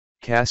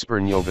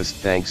Cassper Nyovest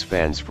thanks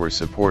fans for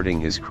supporting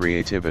his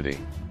creativity.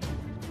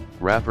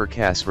 Rapper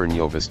Cassper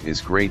Nyovest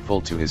is grateful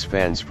to his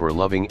fans for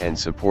loving and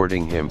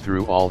supporting him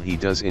through all he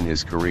does in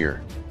his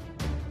career.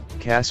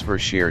 Cassper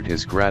shared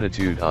his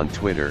gratitude on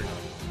Twitter,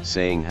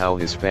 saying how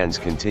his fans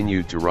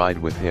continued to ride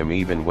with him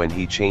even when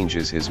he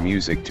changes his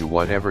music to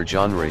whatever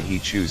genre he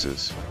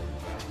chooses.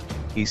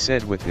 He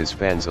said with his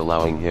fans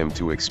allowing him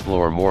to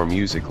explore more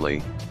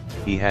musically,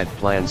 he had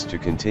plans to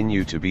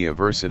continue to be a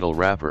versatile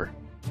rapper.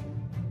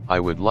 I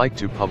would like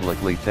to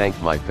publicly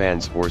thank my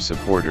fans or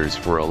supporters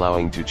for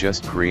allowing to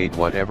just create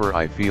whatever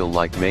I feel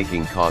like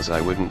making, cause I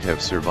wouldn't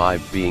have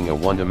survived being a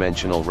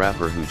one-dimensional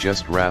rapper who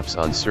just raps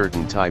on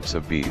certain types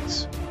of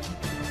beats.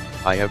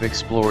 I have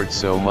explored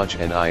so much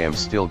and I am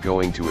still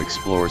going to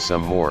explore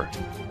some more.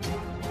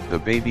 The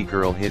baby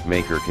girl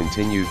hitmaker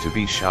continued to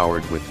be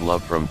showered with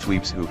love from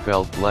tweeps who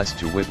felt blessed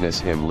to witness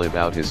him live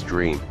out his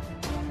dream.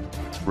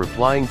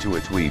 Replying to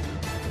a tweet,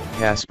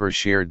 Cassper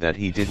shared that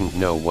he didn't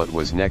know what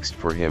was next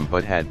for him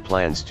but had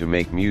plans to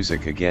make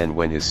music again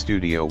when his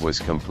studio was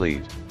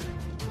complete.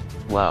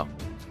 Wow!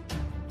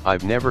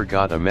 I've never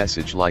got a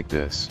message like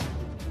this.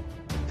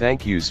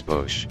 Thank you,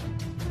 Sposh.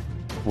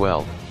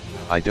 Well,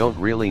 I don't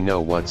really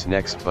know what's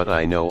next, but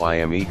I know I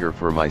am eager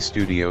for my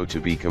studio to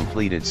be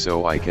completed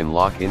so I can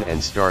lock in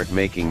and start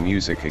making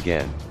music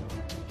again.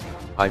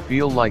 I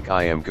feel like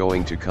I am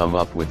going to come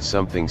up with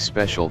something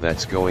special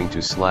that's going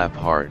to slap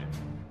hard.